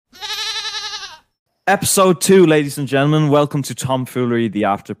Episode 2, ladies and gentlemen. Welcome to Tomfoolery, the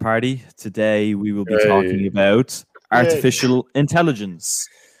After Party. Today we will be talking about artificial intelligence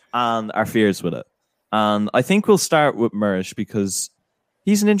and our fears with it. And I think we'll start with Murish because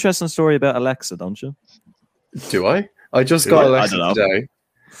he's an interesting story about Alexa, don't you? Do I? I just got Alexa today.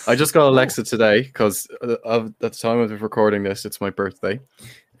 I just got Alexa today because at the time of recording this, it's my birthday.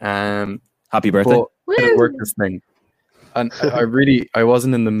 Happy birthday. It worked this thing. And I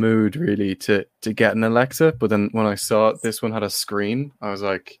wasn't in the mood really to get an Alexa, but then when I saw this one had a screen, I was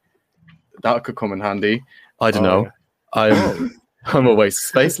like, that could come in handy. I don't know. Yeah. I'm a waste of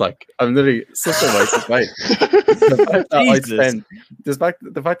space. Like I'm literally such a waste of space. The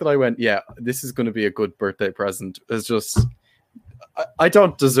fact that I went, yeah, this is going to be a good birthday present is just. I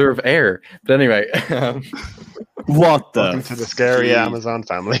don't deserve air, but anyway. What the? Welcome to the scary Amazon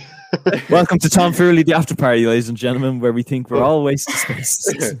family. Welcome to Tomfoolery, the After Party, ladies and gentlemen, where we think we're all wasted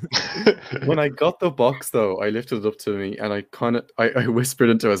spaces. When I got the box, though, I lifted it up to me and I whispered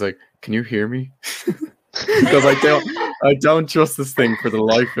into it. I was like, "Can you hear me?" Because I don't trust this thing for the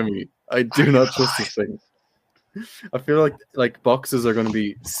life of me. I do not trust this thing. I feel like boxes are going to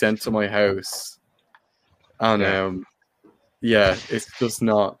be sent to my house, and yeah, it's just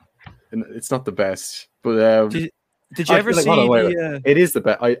not. It's not the best, but did you ever see the? It is the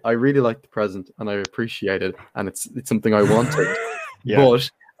best. I really like the present, and I appreciate it, and it's something I wanted.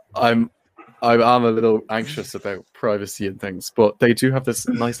 But I'm a little anxious about privacy and things. But they do have this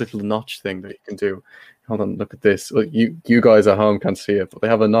nice little notch thing that you can do. Hold on, look at this. Well, you guys at home can't see it, but they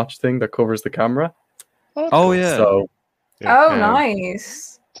have a notch thing that covers the camera. Oh yeah. So,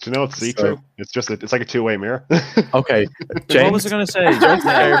 nice. Do you know it's see-through? It's like a two-way mirror. Okay, James, what was I going to say? Don't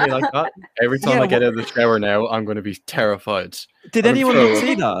scare me like that. Every time I get out of the shower now, I'm going to be terrified. Did anyone not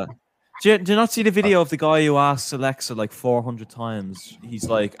see that? Did you not see the video of the guy who asks Alexa like 400 times? He's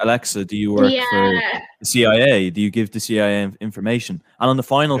like, Alexa, do you work for the CIA? Do you give the CIA information? And on the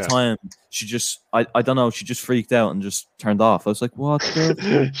final time, she just, I don't know, she just freaked out and just turned off. I was like, what?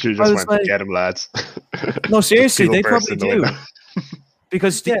 She just went, get him, lads. No, seriously, they probably do.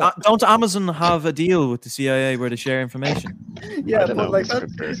 Because don't Amazon have a deal with the CIA where they share information? Yeah, but like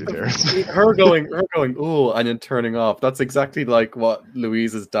her going, oh, and then turning off. That's exactly like what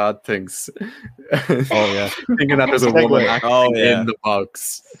Louise's dad thinks. Oh yeah, thinking that there's a woman acting in the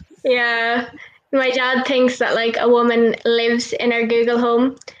box. Yeah, my dad thinks that like a woman lives in her Google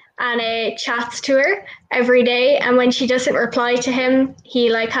Home and chats to her every day, and when she doesn't reply to him,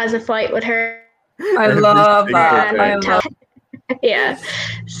 he like has a fight with her. I love that. Yeah,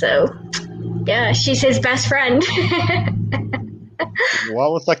 so she's his best friend.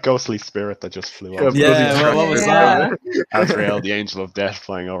 What was that ghostly spirit that just flew off? Yeah, what was that? Azrael, the angel of death,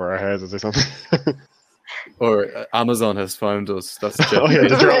 flying over our heads or something. Or Amazon has found us. That's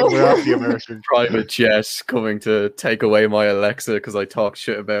the American private jet coming to take away my Alexa because I talk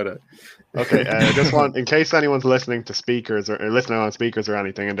shit about it. Okay, I just want, in case anyone's listening to speakers or listening on speakers or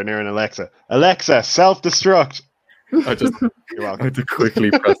anything, and they're near an Alexa, self-destruct. I had to quickly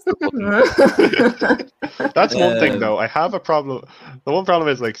press the button. That's one thing, though. I have a problem. The one problem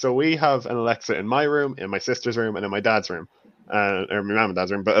is, like, so we have an Alexa in my room, in my sister's room, and in my dad's room, or my mom and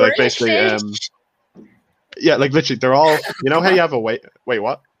dad's room. But like, basically, yeah, like literally, they're all. You know how you have a wait,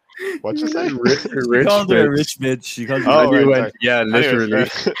 what? What'd you say? Rich called her a rich bitch. Yeah, literally.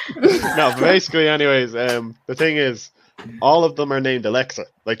 Anyways, no, but basically, anyways, the thing is, all of them are named Alexa.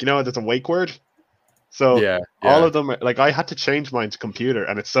 Like, you know, there's a wake word. So all of them, like, I had to change mine to computer,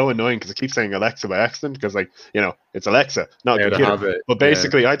 and it's so annoying because it keeps saying Alexa by accident because, like, you know, it's Alexa, not computer. But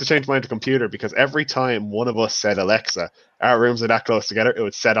basically, I had to change mine to computer because every time one of us said Alexa, our rooms are that close together, it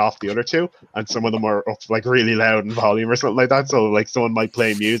would set off the other two, and some of them are up like really loud in volume or something like that. So like someone might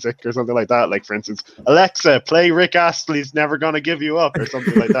play music or something like that. Like, for instance, Alexa, play Rick Astley's "Never Gonna Give You Up" or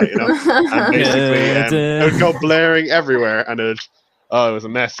something like that. You know, and basically it would go blaring everywhere, and it was a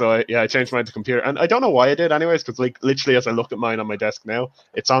mess. So I changed mine to computer, and I don't know why I did, anyways. Because like literally, as I look at mine on my desk now,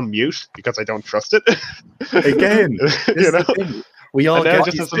 it's on mute because I don't trust it. Again, you know, we all get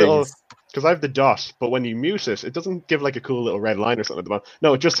just has a little. Because I have the dot, but when you mute it, it doesn't give like a cool little red line or something at the bottom.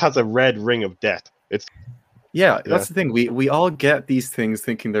 No, it just has a red ring of death. That's the thing. We all get these things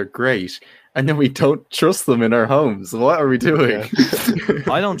thinking they're great, and then we don't trust them in our homes. What are we doing? Yeah.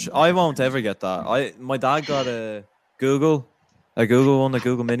 I won't ever get that. My dad got a Google one, a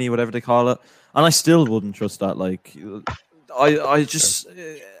Google Mini, whatever they call it, and I still wouldn't trust that. Like, I just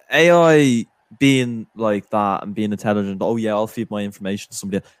AI being like that and being intelligent. Oh yeah, I'll feed my information to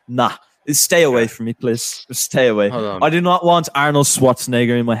somebody else. Nah. Stay away from me, please. Just stay away. I do not want Arnold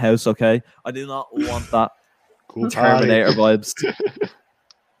Schwarzenegger in my house, okay? I do not want that. Cool Terminator vibes.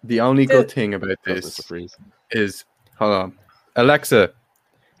 The only good thing about Goodness, this a freeze. is, hold on, Alexa,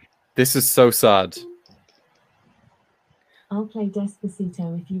 this is so sad. I'll play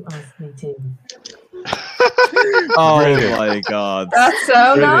Despacito if you ask me to. Oh Brilliant. my god. That's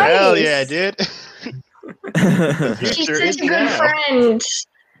so nice. Hell yeah, dude. She's Future such is a good now. friend.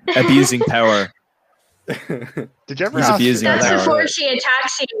 Abusing power. Did you ever He's ask abusing That's power. before she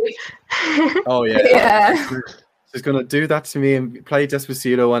attacks you. Oh yeah. Yeah. She's gonna do that to me and play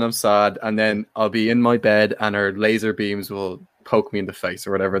Despacito when I'm sad, and then I'll be in my bed and her laser beams will poke me in the face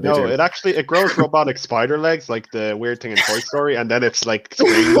or whatever they No, do. it grows robotic spider legs like the weird thing in Toy Story, and then it's like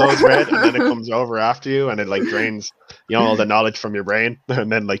screen glows red, and then it comes over after you, and it like drains, all the knowledge from your brain,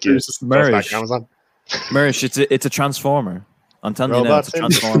 and then like you There's just goes back Mirish. to Amazon. Mirish, it's a transformer. I'm telling you now, it's a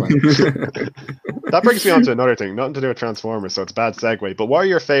Robots in- transformer. That brings me on to another thing, nothing to do with Transformers, so it's a bad segue. But what are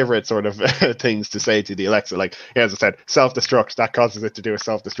your favorite sort of things to say to the Alexa? Like, yeah, as I said, self-destruct, that causes it to do a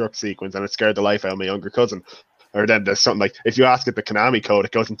self-destruct sequence, and it scared the life out of my younger cousin. Or then there's something like, if you ask it the Konami code,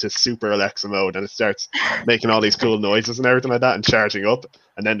 it goes into super Alexa mode, and it starts making all these cool noises and everything like that, and charging up.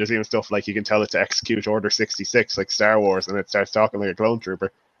 And then there's even stuff like you can tell it to execute Order 66, like Star Wars, and it starts talking like a clone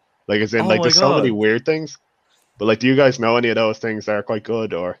trooper. Like, as in, Oh like, my there's so many God. weird things. But like, do you guys know any of those things that are quite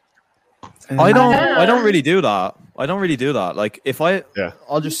good, or? I don't really do that. I don't really do that. Like if Yeah.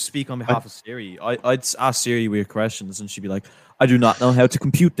 I'll just speak on behalf of Siri. I'd ask Siri weird questions and she'd be like, I do not know how to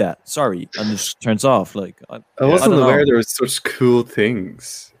compute that. Sorry. And it just turns off. Like I I wasn't don't aware know. there was such cool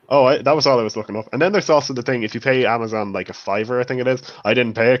things. Oh, that was all I was looking up. And then there's also the thing, if you pay Amazon like a $5, I think it is. I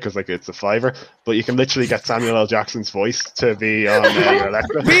didn't pay it because like it's a $5, but you can literally get Samuel L. Jackson's voice to be on your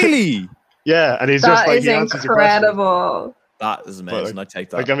Alexa. Really? Yeah, and he's just That like, is he answers your questions. incredible. That is amazing. I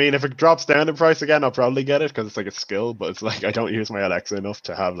take that. Like, I mean, if it drops down in price again, I'll probably get it because it's like a skill, but it's like I don't use my Alexa enough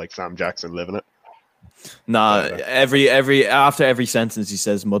to have like Sam Jackson live in it. Nah, after every sentence he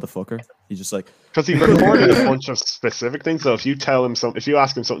says motherfucker. He's just like Because he recorded a bunch of specific things. So if you tell him something, if you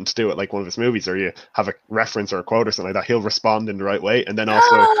ask him something to do at like one of his movies, or you have a reference or a quote or something like that, he'll respond in the right way. And then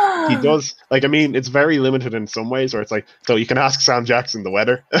also he does like, I mean, it's very limited in some ways where it's like, so you can ask Sam Jackson the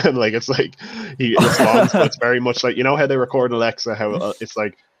weather, and like it's like he responds, but it's very much like, you know how they record Alexa, how it's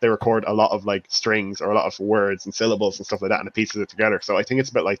like they record a lot of like strings or a lot of words and syllables and stuff like that, and it pieces it together. So I think it's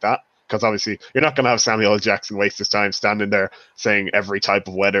a bit like that. Because obviously you're not going to have Samuel L. Jackson waste his time standing there saying every type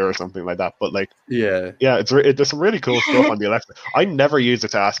of weather or something like that. But like, Yeah. there's some really cool stuff on the Alexa. I never use it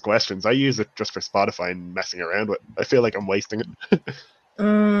to ask questions. I use it just for Spotify and messing around with. I feel like I'm wasting it.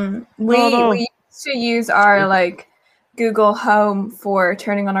 We used to use our like Google Home for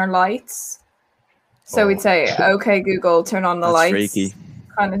turning on our lights. So we'd say, "Okay, Google, turn on the that's lights." freaky.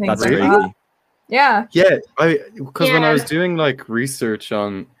 Kind of things That's like freaky. that. Yeah. Yeah, because when I Yeah. was doing like research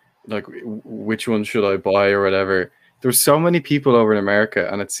on like which one should I buy or whatever, there's so many people over in America,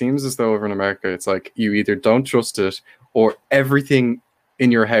 and it seems as though over in America it's like you either don't trust it or everything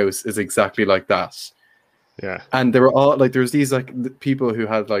in your house is exactly like that. Yeah. And there were all like there's these like people who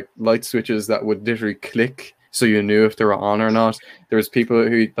had like light switches that would literally click so you knew if they were on or not. There was people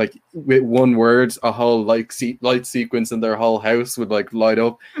who like with one word a whole like light sequence in their whole house would like light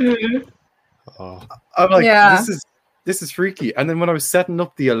up. Mhm. Oh. I'm like, Yeah. this is freaky. And then when I was setting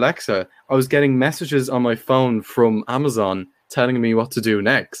up the Alexa, I was getting messages on my phone from Amazon telling me what to do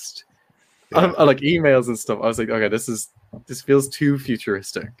next. Yeah. I like emails and stuff. I was like, okay, this feels too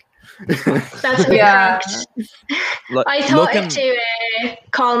futuristic. That's Yeah. correct. Like, I taught looking- it to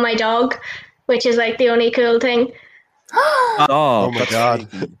call my dog, which is like the only cool thing. Oh, my that's God.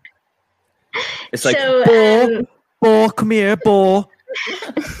 freaky. It's like So, Bo, Bo, come here, Bo.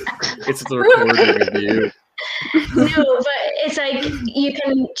 It's the recording of you. no, but it's like you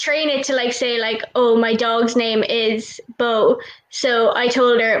can train it to like say like, oh, my dog's name is Bo. So I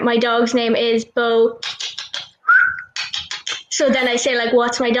told her my dog's name is Bo. So then I say like,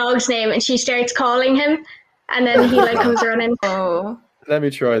 what's my dog's name? And she starts calling him, and then he like comes running. Oh. Let me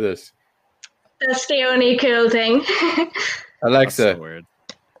try this. That's the only cool thing. That's Alexa, so weird.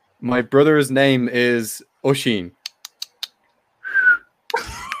 my brother's name is Oshin.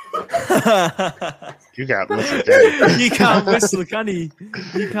 You can't listen, can you? He can't whistle, can he?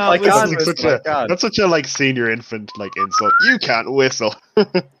 He can't I whistle. can't That's whistle. such God. that's such a like senior infant like insult. You can't whistle.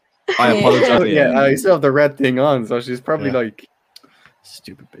 I apologize. Oh, yeah, I still have the red thing on, so she's probably Yeah. like,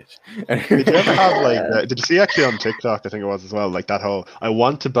 stupid bitch. Did you ever have like? Did you see actually on TikTok? I think it was as well. Like that whole. I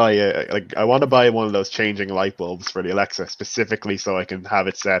want to buy one of those changing light bulbs for the Alexa specifically so I can have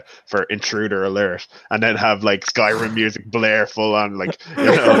it set for intruder alert, and then have like Skyrim music blare full on, like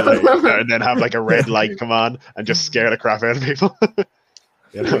and then have like a red light come on and just scare the crap out of people.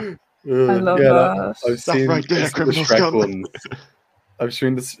 You know? I love yeah, that. I've seen right there, the criminal Shrek scum. ones. I've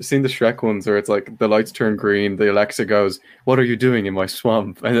seen the Shrek ones where it's like the lights turn green, the Alexa goes, "What are you doing in my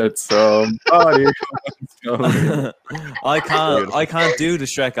swamp?" And it's I can't do the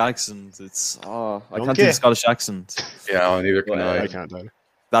Shrek accent. I can't do the Scottish accent. Yeah, neither can I can't either.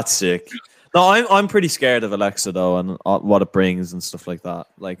 That's sick. No, I'm pretty scared of Alexa though, and what it brings and stuff like that.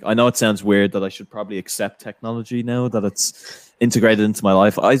 Like, I know it sounds weird that I should probably accept technology now that it's integrated into my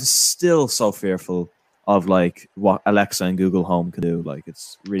life. I'm still so fearful of like what Alexa and Google Home can do. Like,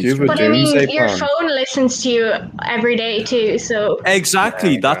 it's really strange. But I mean, your phone listens to you every day too, so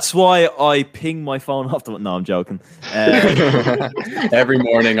exactly. That's why I ping my phone off the. No, I'm joking. Every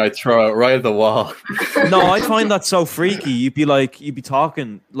morning I throw it right at the wall. No, I find that so freaky. You'd be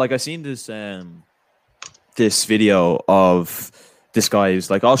talking. Like, I seen this this video of this guy who's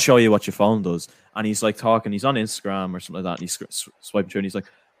like, "I'll show you what your phone does," and he's like talking. He's on Instagram or something like that, and he's swiping through, and he's like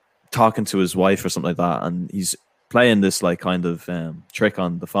talking to his wife or something like that, and he's playing this like kind of trick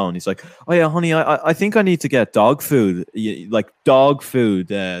on the phone. He's like, "Oh yeah, honey, I think I need to get dog food, like dog food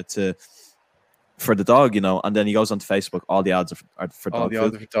for the dog, you know." And then he goes onto Facebook. All the ads are for dog food. All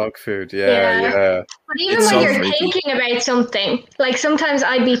the ads for dog food. Yeah. But even when you're thinking about something, like sometimes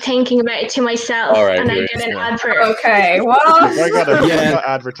I'd be thinking about it to myself, and I get an ad for it. Okay, what? I got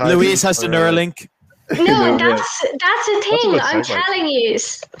advertising. Louise has the Neuralink. No, that's a thing. I'm telling you.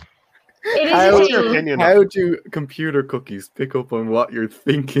 It is your opinion? How do computer cookies pick up on what you're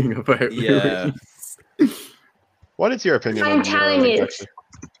thinking about? Yeah. What is your opinion? I'm telling you.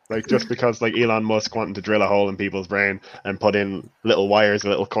 Like, just because like Elon Musk wanting to drill a hole in people's brain and put in little wires, a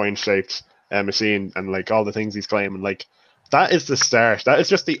little coin-shaped machine, and like all the things he's claiming, like that is the start. That is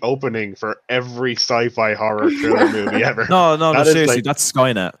just the opening for every sci-fi horror thriller movie ever. No, seriously, like, that's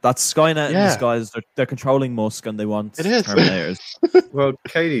Skynet. That's Skynet in disguise. They're controlling Musk, and they want Terminators. Well,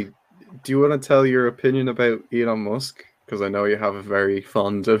 Katie, do you want to tell your opinion about Elon Musk? Because I know you have a very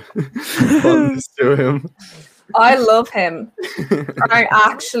fondness to him. I love him. I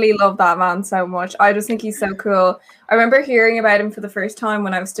actually love that man so much. I just think he's so cool. I remember hearing about him for the first time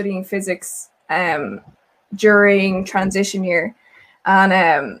when I was studying physics during transition year.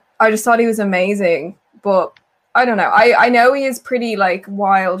 And I just thought he was amazing. But I don't know. I know he has pretty like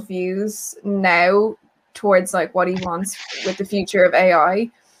wild views now towards like what he wants with the future of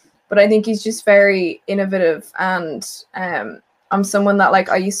AI. But I think he's just very innovative. And I'm someone that like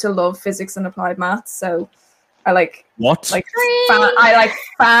I used to love physics and applied maths. So I like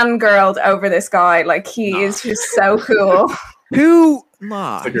fangirled over this guy. Like, he is just so cool. Who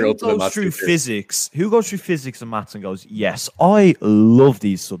goes through physics? Who goes through physics and maths and goes, "Yes, I love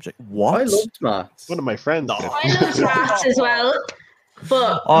these subjects"? What? I loved maths. One of my friends. No. I loved maths as well,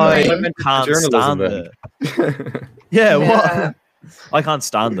 but I can't stand it. Yeah, what? I can't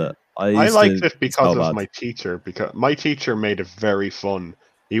stand it. I liked it because of my teacher. Because my teacher made it very fun.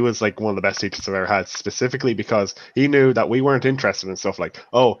 He was like one of the best teachers I've ever had, specifically because he knew that we weren't interested in stuff like,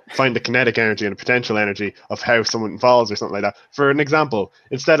 oh, find the kinetic energy and the potential energy of how someone falls or something like that. For an example,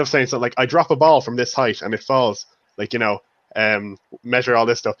 instead of saying something like, I drop a ball from this height and it falls, like, you know, measure all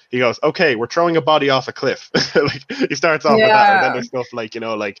this stuff. He goes, okay, we're throwing a body off a cliff. Like, he starts off with that, and then there's stuff like, you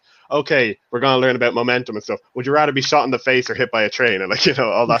know, like, okay, we're gonna learn about momentum and stuff. Would you rather be shot in the face or hit by a train? And like, you know,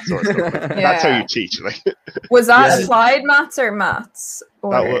 all that sort of stuff. That's how you teach. Like, was that applied maths or maths?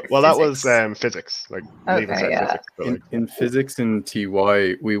 Or that was physics. Like, physics. But, like, in physics in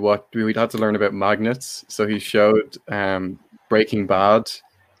TY, we'd had to learn about magnets. So he showed Breaking Bad,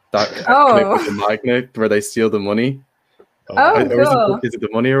 that clip with the magnet where they steal the money. Cool. Is it the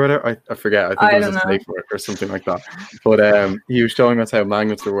money or whatever? I forget. I think it was a slave work or something like that. But he was showing us how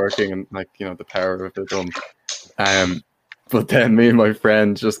magnets are working and, like, you know, the power of them. But then me and my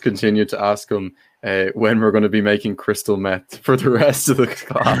friend just continued to ask him when we're going to be making crystal meth for the rest of the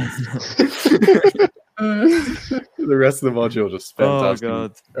class. The rest of the module just spent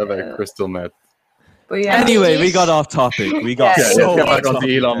asking about crystal meth. But yeah. Anyway, we got off topic. We got back on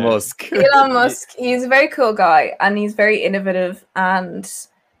to Elon Musk. Elon Musk, he's a very cool guy and he's very innovative and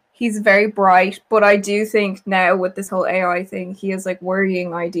he's very bright. But I do think now with this whole AI thing, he has like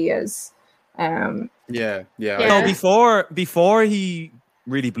worrying ideas. No, before he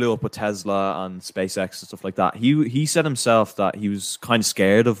really blew up with Tesla and SpaceX and stuff like that, he said himself that he was kind of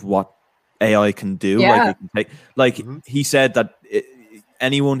scared of what AI can do. Yeah. He said that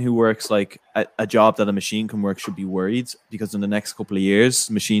anyone who works like a job that a machine can work should be worried, because in the next couple of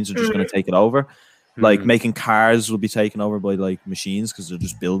years, machines are just going to take it over. Like, making cars will be taken over by like machines because they'll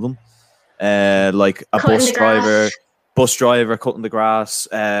just build them. Like a bus driver cutting the grass,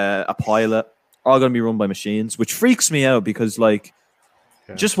 a pilot, all going to be run by machines, which freaks me out because, like,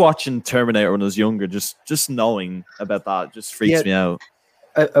 just watching Terminator when I was younger, just knowing about that just freaks me out.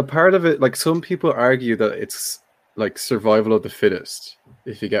 A part of it, like some people argue that it's like survival of the fittest,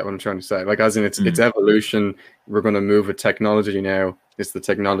 if you get what I'm trying to say. Like as in it's evolution. We're going to move with technology now. It's the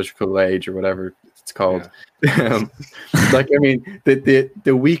technological age or whatever it's called. Yeah. Like, I mean,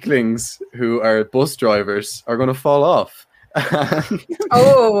 the weaklings who are bus drivers are going to fall off.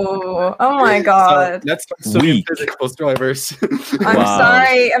 Oh my God. So let's start studying physics, bus drivers.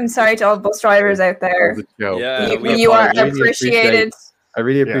 I'm sorry to all bus drivers out there. Yeah, you are appreciated. I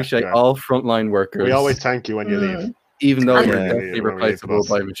really appreciate all frontline workers. We always thank you when you leave. Even though you're definitely replaceable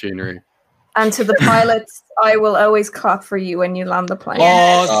by machinery. And to the pilots, I will always clap for you when you land the plane.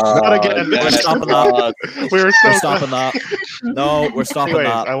 Not again. We're stopping that. We're stopping that. No, we're stopping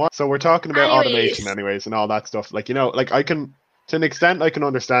that. So we're talking about automation anyways and all that stuff. Like, like I can, to an extent, I can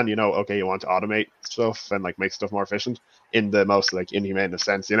understand, okay, you want to automate stuff and like make stuff more efficient in the most like inhumane of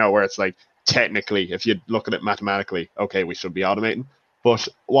sense, where it's like technically, if you look at it mathematically, okay, we should be automating. But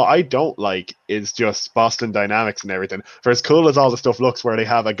what I don't like is just Boston Dynamics and everything. For as cool as all the stuff looks, where they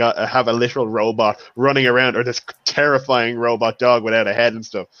have a literal robot running around, or this terrifying robot dog without a head and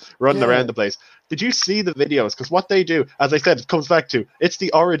stuff running around the place. Did you see the videos? Because what they do, as I said, it comes back to it's the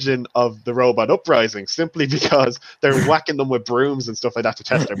origin of the robot uprising. Simply because they're whacking them with brooms and stuff like that to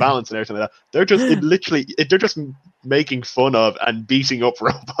test their balance and everything like that. They're just they're just making fun of and beating up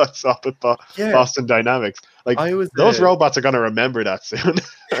robots up at Boston Dynamics. Like those robots are going to remember that soon,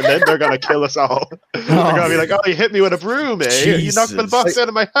 and then they're going to kill us all. They're going to be like, "Oh, you hit me with a broom, eh? Jesus. You knocked the box out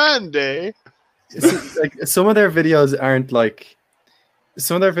of my hand, eh?" Like some of their videos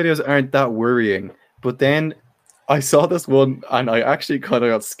aren't that worrying. But then I saw this one, and I actually kind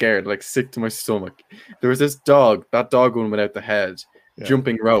of got scared, like sick to my stomach. There was this dog. That dog one without the head,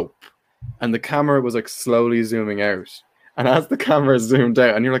 jumping rope, and the camera was like slowly zooming out. And as the camera zoomed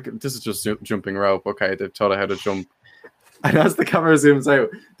out, and you're like, this is just jumping rope. Okay, they've taught it how to jump. And as the camera zooms out,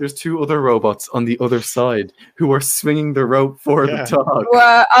 there's two other robots on the other side who are swinging the rope for the dog.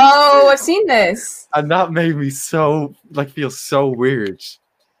 Wow. Oh, I've seen this. And that made me feel so weird.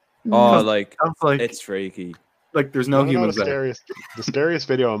 Oh, it's freaky. Like there's no humans there. The scariest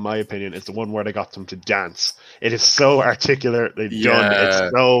video, in my opinion, is the one where they got them to dance. It is so articulately done.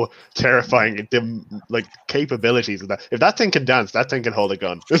 It's so terrifying. The capabilities of that. If that thing can dance, that thing can hold a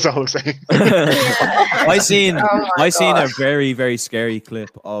gun. That's all I'm saying. I seen a very, very scary clip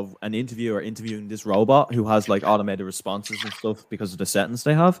of an interviewer interviewing this robot who has like automated responses and stuff because of the settings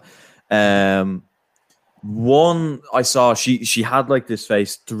they have. One I saw, she had like this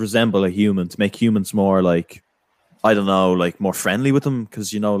face to resemble a human, to make humans more like, I don't know, like more friendly with them.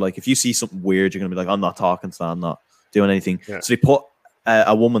 Because, like if you see something weird, you're going to be like, I'm not talking to that, I'm not doing anything. Yeah. So they put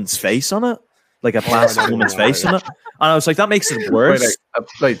a woman's face on it, like a plastic woman's face on it. And I was like, that makes it worse.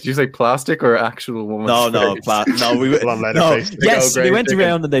 Wait, did you say plastic or actual woman's face? No. Yes, they went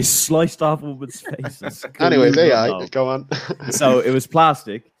around and they sliced off women's faces. Anyways, AI, go on. So it was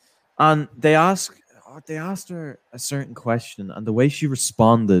plastic. And they asked her a certain question, and the way she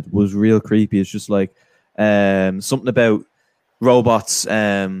responded was real creepy. It's just like, something about robots,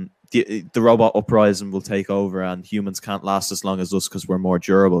 the robot uprising will take over and humans can't last as long as us because we're more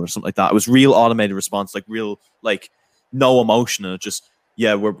durable or something like that. It was real automated response, like real, like no emotion, and it just,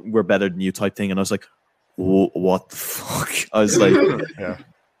 we're better than you type thing. And I was like, what the fuck? I was like,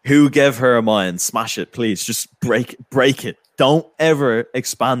 who gave her a mind? Smash it, please. Just break it. Don't ever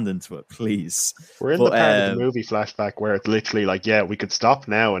expand into it, please. We're in the part of the movie flashback where it's literally like, we could stop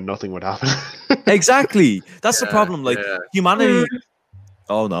now and nothing would happen. Exactly. That's the problem. Like humanity.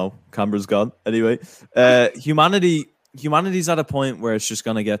 Oh no, camera's gone. Anyway, humanity's at a point where it's just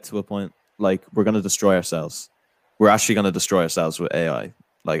gonna get to a point like we're gonna destroy ourselves. We're actually gonna destroy ourselves with AI.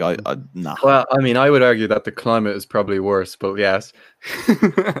 Like nah. Well, I mean, I would argue that the climate is probably worse, but yes.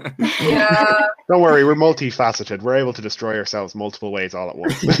 Yeah. Don't worry, we're multifaceted. We're able to destroy ourselves multiple ways all at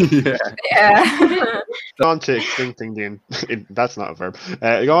once. Yeah. On to extincting that's not a verb.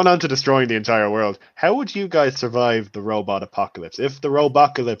 Going on to destroying the entire world. How would you guys survive the robot apocalypse? If the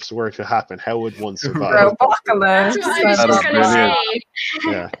robocalypse were to happen, how would one survive? Robocalypse. That's what I was just gonna say.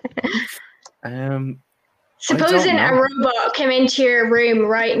 Yeah. Supposing a robot came into your room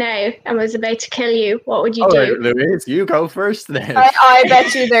right now and was about to kill you, what would you do? Right, Louise, you go first then. I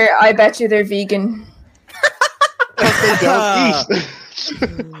bet you they're vegan. They don't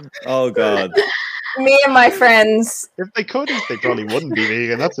eat. Oh god. Me and my friends. If they could eat, they probably wouldn't be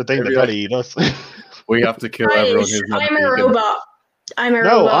vegan. That's the thing, they probably eat us. We have to kill everyone who's not I'm a vegan. robot. I'm a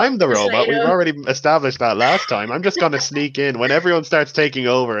No, robot. I'm the just so robot. you We've know. already established that last time. I'm just gonna sneak in when everyone starts taking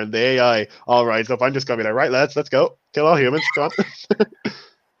over and the AI all rise up. I'm just gonna be like, right, lads, let's go, kill all humans. Come on.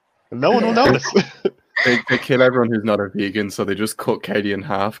 And no one will notice. They kill everyone who's not a vegan, so they just cut Katie in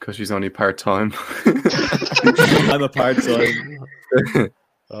half because she's only part time. I'm a part-time.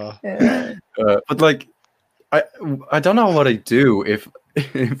 Yeah. But like, I don't know what I'd do if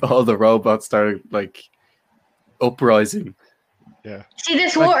all the robots started like uprising. See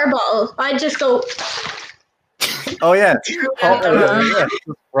this water bottle? I just go Oh yeah, at them, yeah.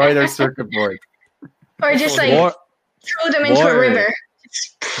 Right, our circuit board. or just like Wa- throw them into a water. river.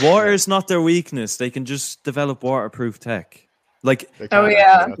 Water is not their weakness. They can just develop waterproof tech. Like They Oh, can't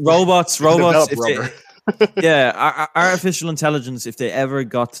yeah. actually, robots, develop if rubber. yeah, artificial intelligence, if they ever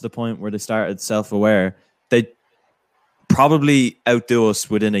got to the point where they started self-aware, they'd probably outdo us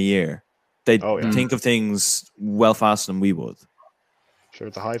within a year. They'd Oh, yeah. think of things well faster than we would. Sure,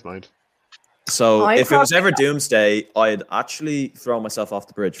 it's a hive mind. So I if it was probably- ever doomsday, I'd actually throw myself off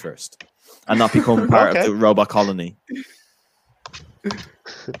the bridge first and not become part Okay. of the robot colony.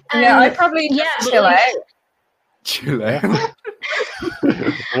 Yeah, I'd probably just but chill like, out. Chill out.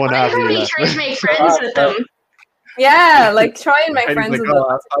 One I'd half of you probably left. try to make friends with them. Yeah, like try and make And he's friends like, with them.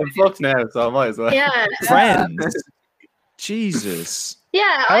 oh, I'm fucked now, so I might as well. Yeah, Friends. Jesus.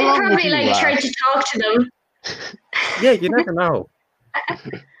 yeah. How I'd long would probably you like try last? to talk to them. Yeah, you never know.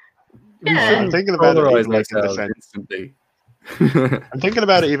 We Yeah. shouldn't I'm thinking about it polarize even, like, in the ourselves sense- instantly. I'm thinking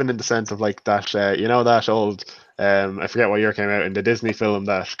about it even in the sense of like that, you know, that old, I forget what year came out in the Disney film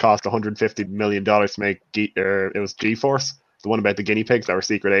that cost $150 million to make. It was G-Force, the one about the guinea pigs that were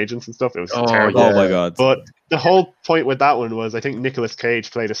secret agents and stuff. It was Oh, terrible. yeah. Oh my god. But the whole point with that one was, I think Nicolas Cage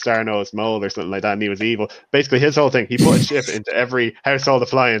played a star-nosed mole or something like that, and he was evil. Basically, his whole thing, he put a chip into every household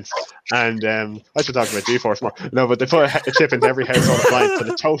appliance, and I should talk about G-Force more. No, but they put a chip into every household appliance, so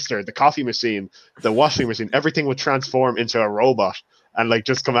the toaster, the coffee machine, the washing machine, everything would transform into a robot and like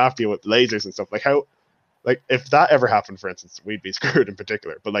just come after you with lasers and stuff. Like how, like if that ever happened, for instance, we'd be screwed in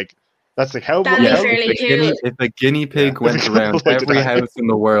particular. But like that's like how. That'd be how fairly cute. If a guinea pig Yeah. went around Like every that. house in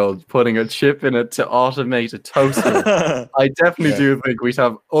the world putting a chip in it to automate a toaster, I definitely Yeah. do think we'd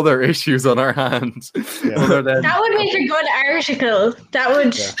have other issues on our hands. Yeah. Other than That would make a good article. That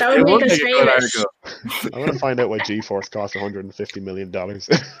would Yeah. that would It make would us make a good famous. article. I want to find out why G-Force cost $150 million.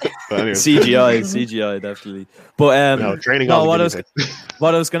 But anyway, CGI definitely. But no training. no, all the what I guinea was pigs.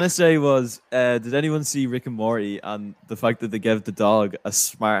 what I was gonna say was, did anyone see Rick and Morty and the fact that they gave the dog a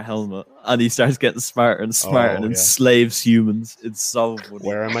smart helmet and he starts getting smarter and smarter and yeah. enslaves humans? It's so funny.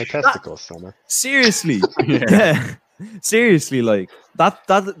 Where are my testicles, Summer? Seriously, Yeah. yeah. Seriously, like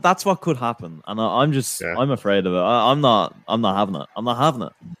that's what could happen, and I'm just Yeah. I'm afraid of it. I'm not having it. I'm not having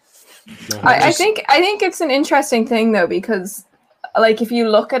it. I think it's an interesting thing though, because like if you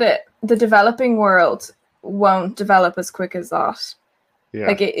look at it, the developing world won't develop as quick as that. Yeah.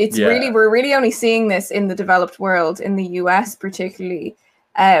 Like it's Yeah. really, we're really only seeing this in the developed world, in the US particularly.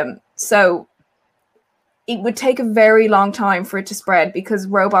 So it would take a very long time for it to spread because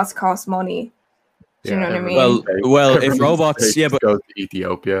robots cost money. Do you know what I mean? Well, if Everyone's robots, face yeah, but goes to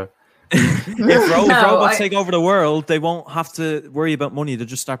Ethiopia. if No, robots I- take over the world, they won't have to worry about money. They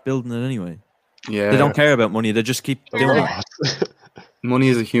just start building it anyway. Yeah, They don't care about money. They just keep The doing it. robots. money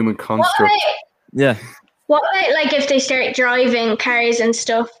is a human What construct. about, Yeah. what about like if they start driving cars and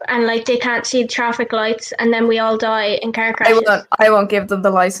stuff and like they can't see traffic lights and then we all die in car crashes? I won't give them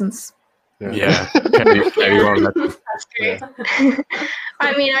the license. Yeah, Kelly won't let them. That's true.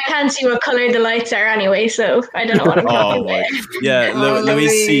 I mean, I can't see what color the lights are anyway, so I don't know what I'm Oh talking my. about. Yeah. Oh, Louise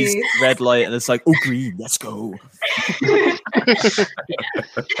sees Louise. red light and it's like, oh, green. Let's go.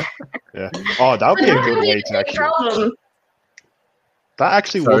 Yeah. Oh, that would But be a that good would be way a to big actually. problem. That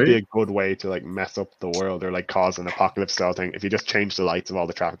actually would Sorry? be a good way to like mess up the world or like cause an apocalypse style thing if you just change the lights of all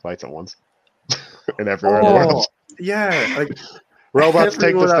the traffic lights at once. And everywhere in the world. Yeah, like Robots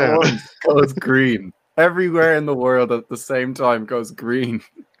take everyone this at down. once goes green. Everywhere in the world at the same time goes green.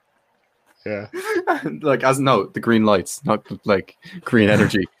 Yeah. Like the green lights, not like green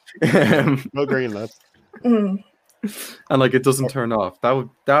energy. No green lads. Mm. And like it doesn't turn off. That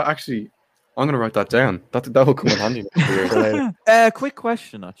actually, I'm gonna write that down. That will come in handy next year. Quick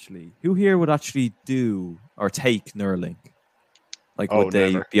question, actually. Who here would actually do or take Neuralink? Like, Oh, would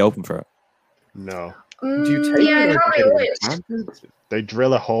they never. be open for it? No. Do you take Yeah, it or probably get it would. implanted? They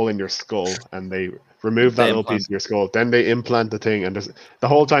drill a hole in your skull and they remove that They little piece of your skull. Then they implant the thing, and the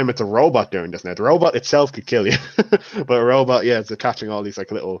whole time it's a robot doing this. Now the robot itself could kill you, but a robot, yeah, it's attaching all these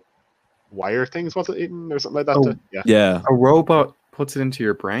like little wire things. What's it eating or something like that? Oh. Yeah. Yeah. A robot puts it into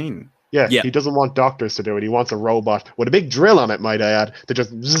your brain. Yeah, Yeah. he doesn't want doctors to do it. He wants a robot with a big drill on it, might I add, to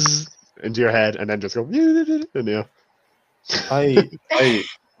just zzz into your head and then just go. And, yeah. I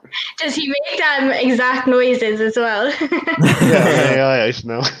Does he make them exact noises as well? Yeah,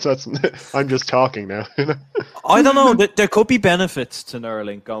 no. That's I'm just talking now. I don't know. There could be benefits to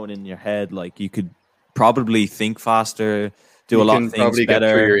Neuralink going in your head. Like you could probably think faster, do a lot of things probably better.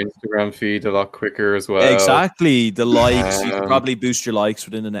 get through your Instagram feed a lot quicker as well. Exactly. The likes, you could probably boost your likes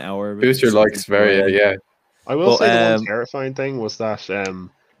within an hour. Boost your likes, yeah. I will say the one terrifying thing was that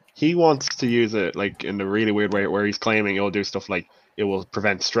he wants to use it like in a really weird way, where he's claiming it'll do stuff like it will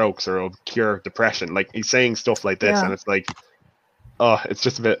prevent strokes or it'll cure depression. Like he's saying stuff like this, and it's like, oh, it's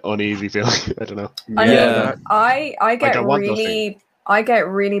just a bit uneasy feeling. I don't know. I get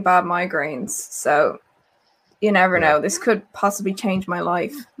really bad migraines, so you never know. This could possibly change my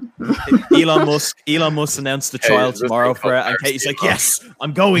life. Elon Musk announced the trial tomorrow for it, and Katie's like, "Yes,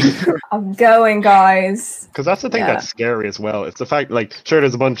 I'm going. I'm going, guys." Because that's the thing that's scary as well. It's the fact, like, sure,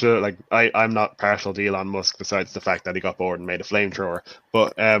 there's a bunch of like, I'm not partial to Elon Musk, besides the fact that he got bored and made a flamethrower.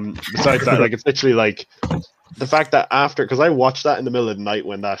 But besides that, like, it's literally like the fact that after, because I watched that in the middle of the night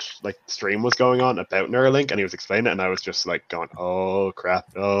when that like stream was going on about Neuralink, and he was explaining it, and I was just like going, oh crap,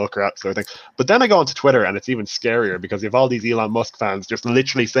 sort of thing. But then I go onto Twitter, and it's even scarier because you have all these Elon Musk fans just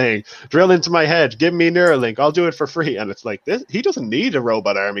literally saying, drill into my head, give me Neuralink, I'll do it for free. And it's like, this, he doesn't need a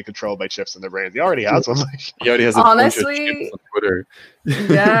robot army controlled by chips in their brains. He already has one. He already has a bunch of chips on Twitter.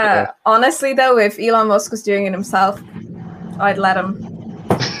 Yeah. Honestly though, if Elon Musk was doing it himself, I'd let him.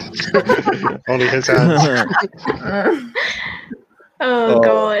 Only his hands. Oh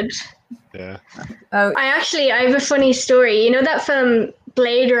god. Yeah. I have a funny story. You know that film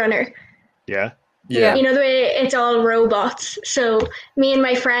Blade Runner? Yeah. You know the way it's all robots. So me and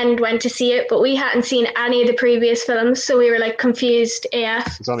my friend went to see it, but we hadn't seen any of the previous films, so we were like confused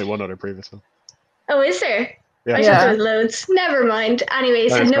AF. There's only one other previous film. Oh, is there? Yeah. I thought there was loads. Never mind.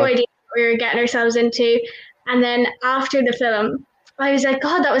 Anyways, had no idea what we were getting ourselves into. And then after the film, I was like,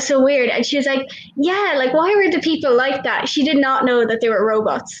 God, that was so weird. And she was like, yeah, like, why were the people like that? She did not know that they were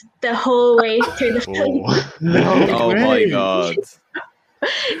robots the whole way through the film. Oh my god.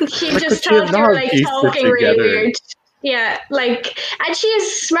 She just thought they were, like, talking really weird. Yeah, like, and she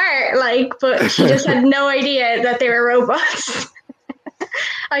is smart, like, but she just had no idea that they were robots.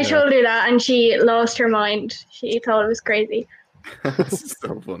 I told her that, and she lost her mind. She thought it was crazy. That's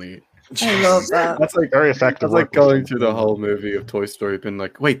so funny. I love that. That's like very effective. That's like going through the whole movie of Toy Story, being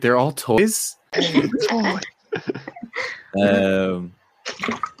like, wait, they're all toys? No,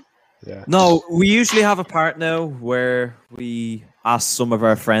 we usually have a part now where we ask some of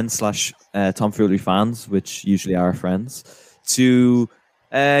our friends / Tomfoolery fans, which usually are our friends, to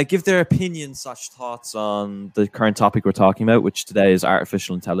give their opinions / thoughts on the current topic we're talking about, which today is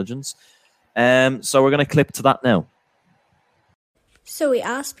artificial intelligence. So we're going to clip to that now. So we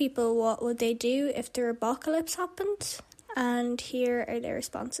asked people what would they do if the apocalypse happened, and here are their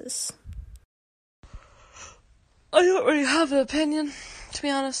responses. I don't really have an opinion, to be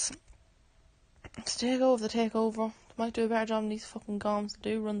honest. It's takeover, the takeover. They might do a better job than these fucking goms that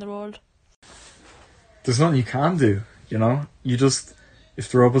do run the world. There's nothing you can do, you know? You just,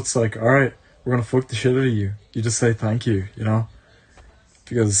 if the robot's like, alright, we're gonna fuck the shit out of you, you just say thank you, you know?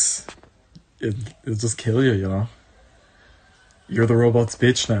 Because it'll just kill you, you know? You're the robot's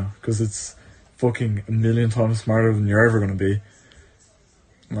bitch now, because it's fucking a million times smarter than you're ever gonna be.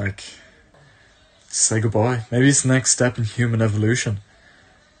 Like, say goodbye. Maybe it's the next step in human evolution.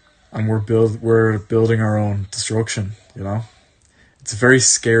 And we're building our own destruction, you know? It's a very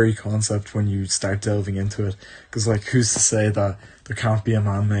scary concept when you start delving into it. Because, like, who's to say that there can't be a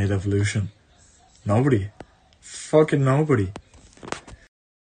man-made evolution? Nobody. Fucking nobody.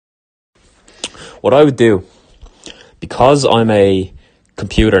 What I would do, because I'm a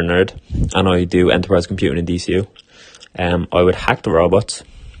computer nerd and I do enterprise computing in DCU, I would hack the robots,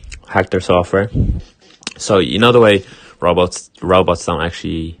 hack their software. So you know the way robots don't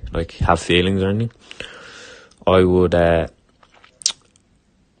actually like have feelings or anything. I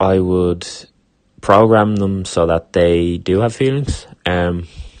would program them so that they do have feelings and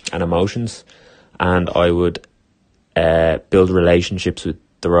emotions, and I would build relationships with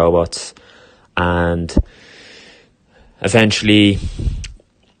the robots and eventually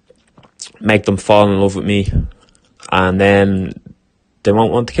make them fall in love with me, and then they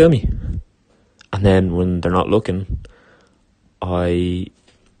won't want to kill me. And then when they're not looking, I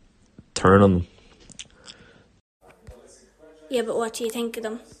turn on them. Yeah, but what do you think of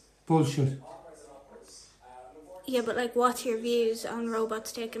them? Bullshit. Yeah, but like, what's your views on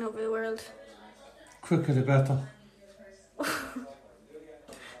robots taking over the world? Quicker the better.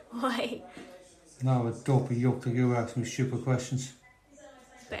 Why? No, but don't be yuck to you asking me stupid questions.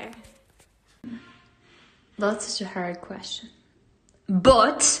 Fair. That's such a hard question.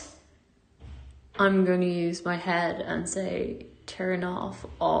 But I'm going to use my head and say turn off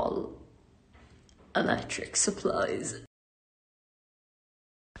all electric supplies.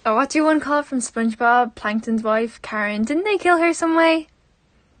 Oh, what do you want to call it from SpongeBob? Plankton's wife, Karen. Didn't they kill her some way?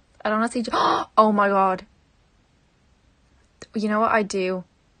 I don't know if they... Oh my god. You know what I'd do?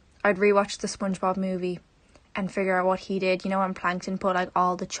 I'd rewatch the SpongeBob movie and figure out what he did. You know when Plankton put like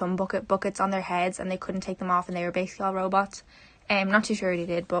all the chum buckets on their heads and they couldn't take them off and they were basically all robots? Not too sure what he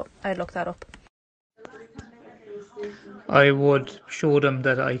did, but I'd look that up. I would show them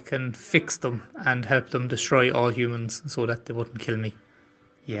that I can fix them and help them destroy all humans so that they wouldn't kill me.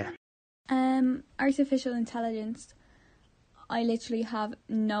 Yeah. Artificial intelligence. I literally have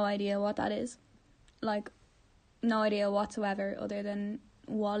no idea what that is. Like, no idea whatsoever other than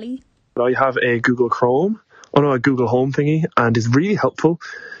WALL-E. I have a Google Chrome, a Google Home thingy, and it's really helpful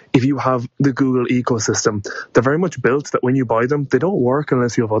if you have the Google ecosystem. They're very much built that when you buy them, they don't work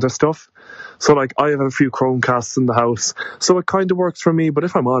unless you have other stuff. So like I have a few Chromecasts in the house, so it kind of works for me, but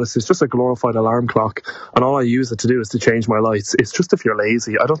if I'm honest, it's just a glorified alarm clock, and all I use it to do is to change my lights. It's just if you're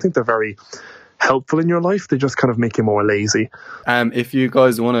lazy. I don't think they're very helpful in your life. They just kind of make you more lazy. If you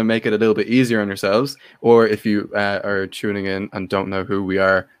guys want to make it a little bit easier on yourselves, or if you are tuning in and don't know who we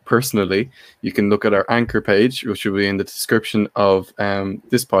are personally, you can look at our Anchor page, which will be in the description of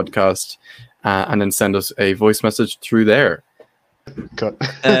this podcast, and then send us a voice message through there. Cut.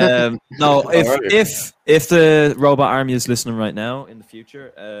 No, if the robot army is listening right now in the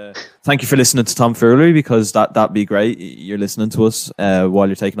future, thank you for listening to Tom Foolery, because that'd be great. You're listening to us while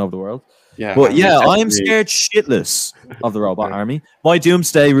you're taking over the world. Yeah, but yeah, I'm scared shitless of the robot army. My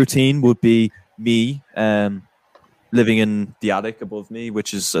doomsday routine would be me living in the attic above me,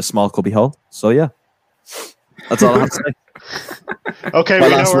 which is a small cubby hole. So yeah, that's all I have to say. Okay, we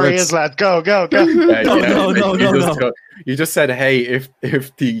know where he is, lad. Go. No. You just said, hey, if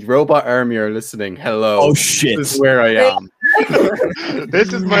the robot army are listening, hello. Oh shit! This is where I am.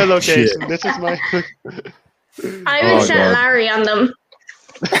 This is my location. Shit. This is my. I would set Larry on them.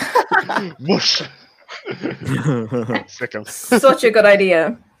 Whoosh. Sick him. Such a good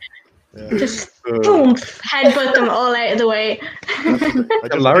idea. Yeah. Just boom, headbutt them all out of the way.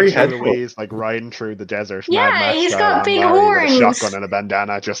 Larry Louise like riding through the desert. Yeah, he's got big horns. With a shotgun and a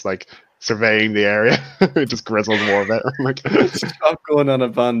bandana, just like surveying the area. Just grizzled more bit. Like shotgun and a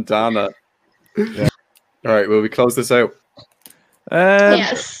bandana. Yeah. All right, will we close this out?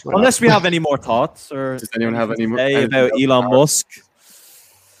 Yes. Unless we have any more thoughts, or does anyone have any more about Elon Musk?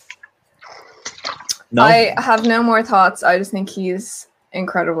 No? I have no more thoughts. I just think he's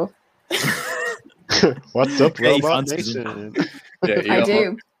incredible. What's up, Robot Nation? Yeah, I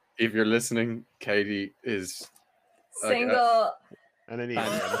do. If you're listening, Katie is single. And an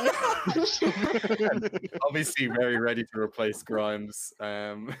obviously very ready to replace Grimes.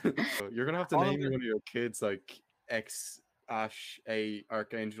 You're gonna have to name one of your kids like X Ash A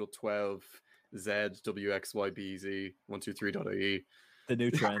Archangel 12 Z WXYBZ 123.ie. The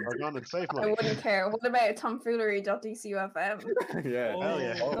new trend. I wouldn't care. What about tomfoolery.dcufm? Yeah. Hell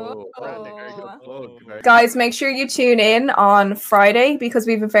yeah. Guys, make sure you tune in on Friday because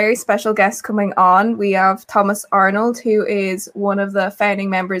we have a very special guest coming on. We have Thomas Arnold, who is one of the founding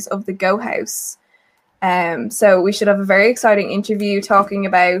members of the Go House. So we should have a very exciting interview talking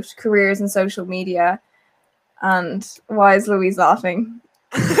about careers in social media. And why is Louise laughing?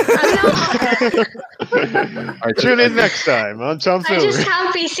 Tune in next time on Tom Foolery. I just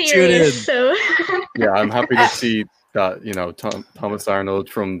can't be serious. So yeah, I'm happy to see that Thomas Arnold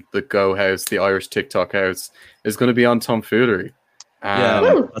from the Go House, the Irish TikTok house, is going to be on Tom Foolery.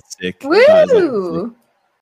 Yeah, that's sick. Woo!